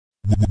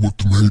What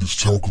the haters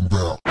talking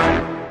about?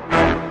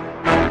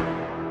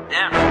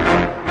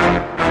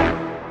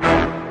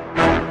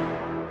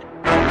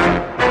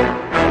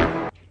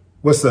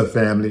 What's up,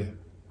 family?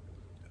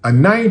 A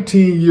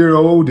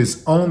 19-year-old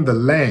is on the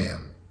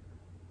lam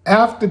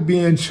after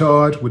being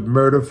charged with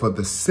murder for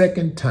the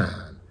second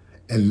time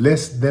in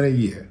less than a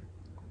year.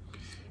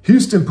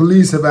 Houston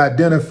police have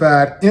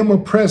identified Emma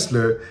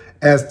Pressler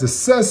as the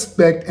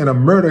suspect in a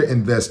murder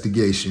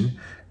investigation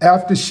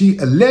after she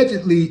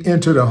allegedly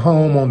entered a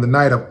home on the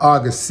night of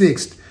August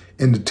 6th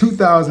in the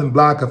 2000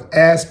 block of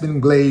Aspen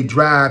Glade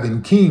Drive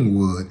in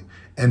Kingwood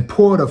and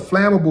poured a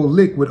flammable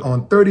liquid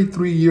on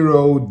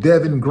 33-year-old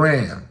Devin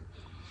Graham.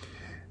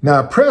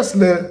 Now,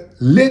 Pressler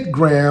lit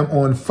Graham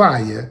on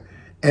fire,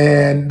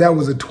 and that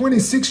was a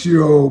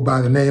 26-year-old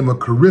by the name of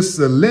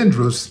Carissa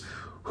Lindros,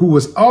 who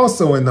was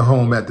also in the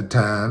home at the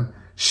time.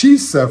 She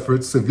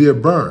suffered severe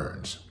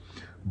burns.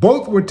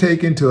 Both were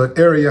taken to an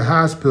area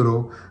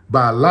hospital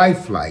by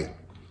Life Flight,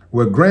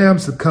 where Graham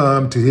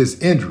succumbed to his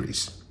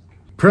injuries.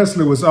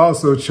 Pressler was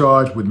also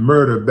charged with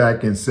murder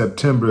back in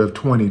September of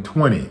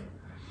 2020,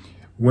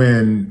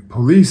 when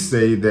police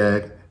say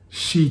that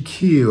she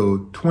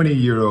killed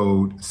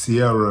 20-year-old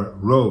Sierra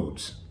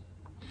Rhodes.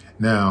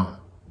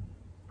 Now,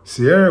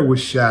 Sierra was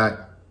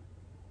shot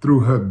through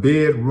her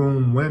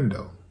bedroom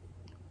window.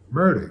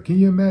 Murder. Can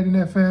you imagine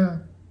that,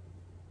 fam?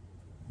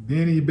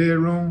 Being in your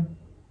bedroom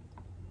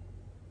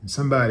and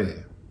somebody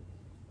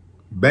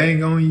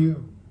bang on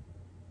you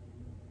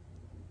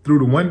through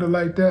the window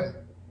like that?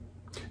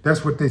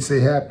 That's what they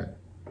say happened.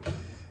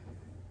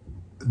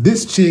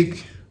 This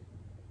chick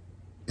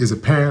is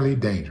apparently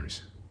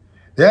dangerous.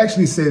 They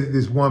actually say that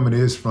this woman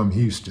is from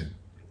Houston.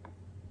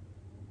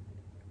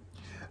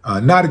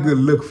 Not a good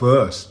look for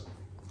us.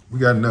 We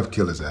got enough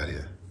killers out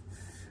here.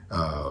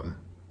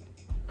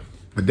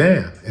 But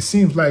damn, it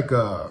seems like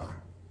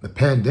the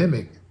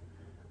pandemic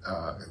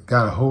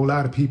got a whole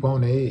lot of people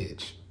on the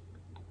edge.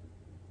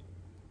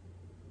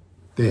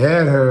 They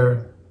had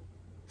her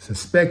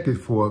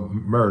suspected for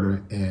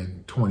murder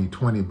in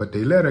 2020, but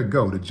they let her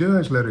go. The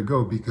judge let her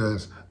go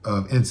because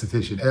of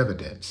insufficient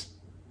evidence.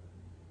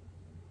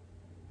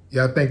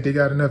 Y'all think they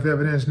got enough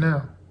evidence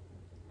now?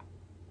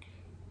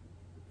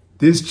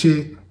 This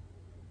chick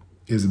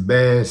is a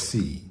bad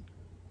seed.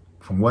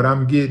 From what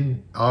I'm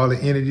getting, all the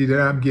energy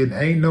that I'm getting,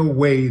 ain't no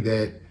way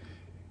that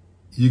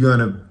you're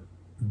gonna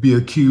be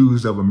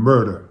accused of a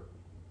murder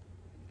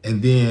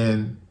and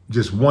then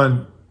just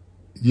 1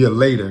 year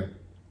later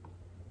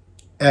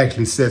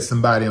actually set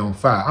somebody on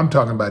fire. I'm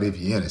talking about if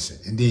you're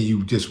innocent, and then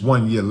you just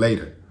 1 year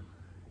later,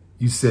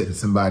 you setting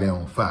somebody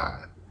on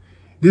fire.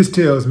 This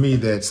tells me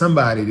that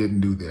somebody didn't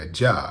do their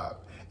job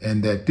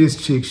and that this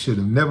chick should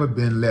have never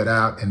been let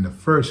out in the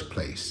first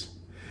place.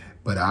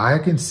 But I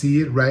can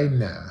see it right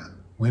now.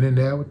 Went in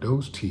there with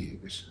those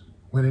tears.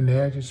 Went in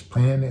there just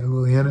playing a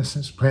little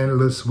innocence, playing a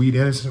little sweet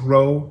innocent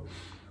role.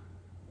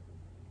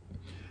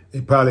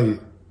 They probably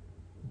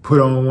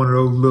put on one of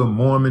those little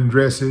Mormon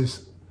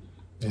dresses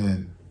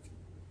and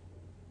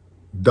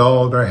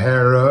dolled her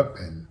hair up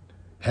and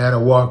had her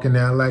walking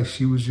out like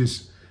she was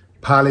just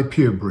poly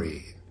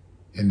purebred.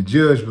 And the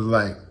judge was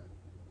like,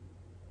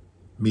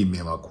 meet me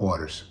in my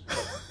quarters.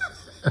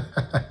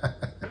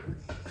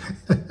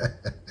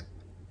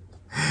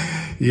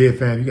 Yeah,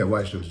 fam, you gotta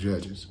watch those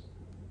judges.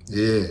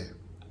 Yeah,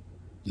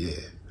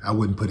 I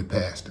wouldn't put it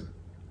past them.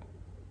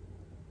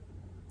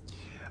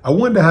 I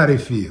wonder how they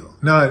feel.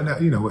 No,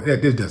 you know,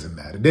 this doesn't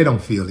matter. They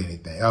don't feel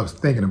anything. I was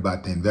thinking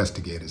about the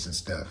investigators and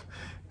stuff,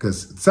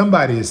 because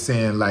somebody is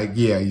saying like,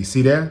 yeah, you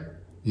see that?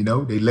 You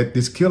know, they let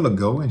this killer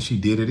go and she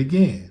did it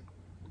again.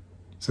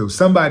 So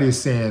somebody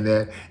is saying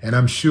that, and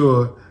I'm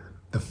sure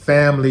the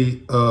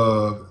family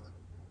of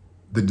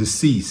the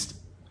deceased,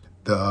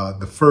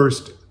 the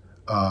first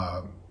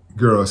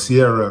girl,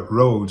 Sierra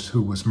Rhodes,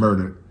 who was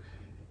murdered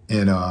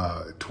in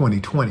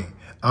 2020,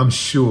 I'm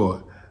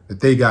sure that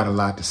they got a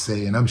lot to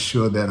say, and I'm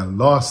sure that a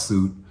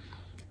lawsuit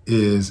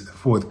is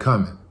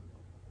forthcoming.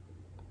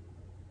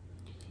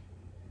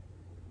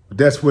 But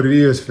that's what it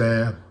is,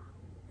 fam.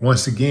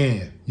 Once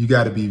again, you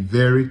got to be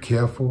very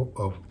careful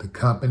of the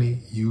company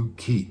you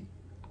keep.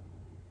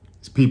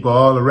 There's people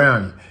all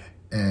around you.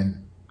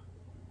 And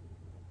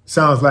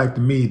sounds like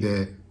to me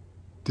that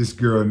this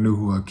girl knew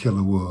who her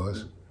killer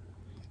was.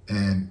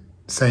 And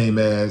same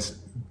as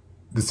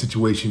the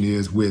situation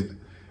is with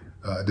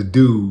the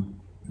dude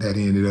that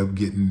ended up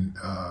getting,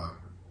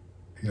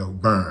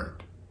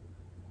 burned.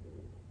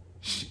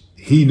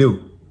 He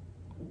knew.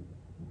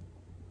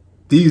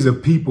 These are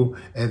people,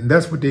 and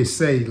that's what they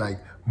say, like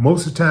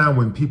most of the time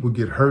when people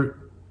get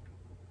hurt,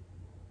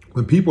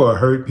 when people are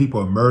hurt, people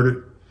are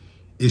murdered,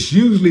 it's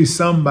usually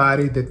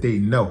somebody that they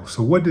know.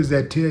 So what does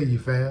that tell you,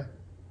 fam?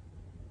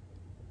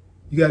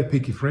 You got to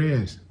pick your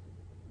friends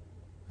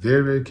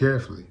very, very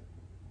carefully.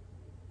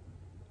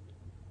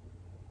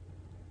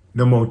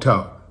 No more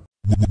talk.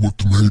 What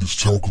the haters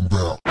talking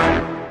about?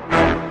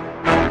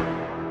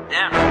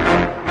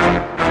 Yeah.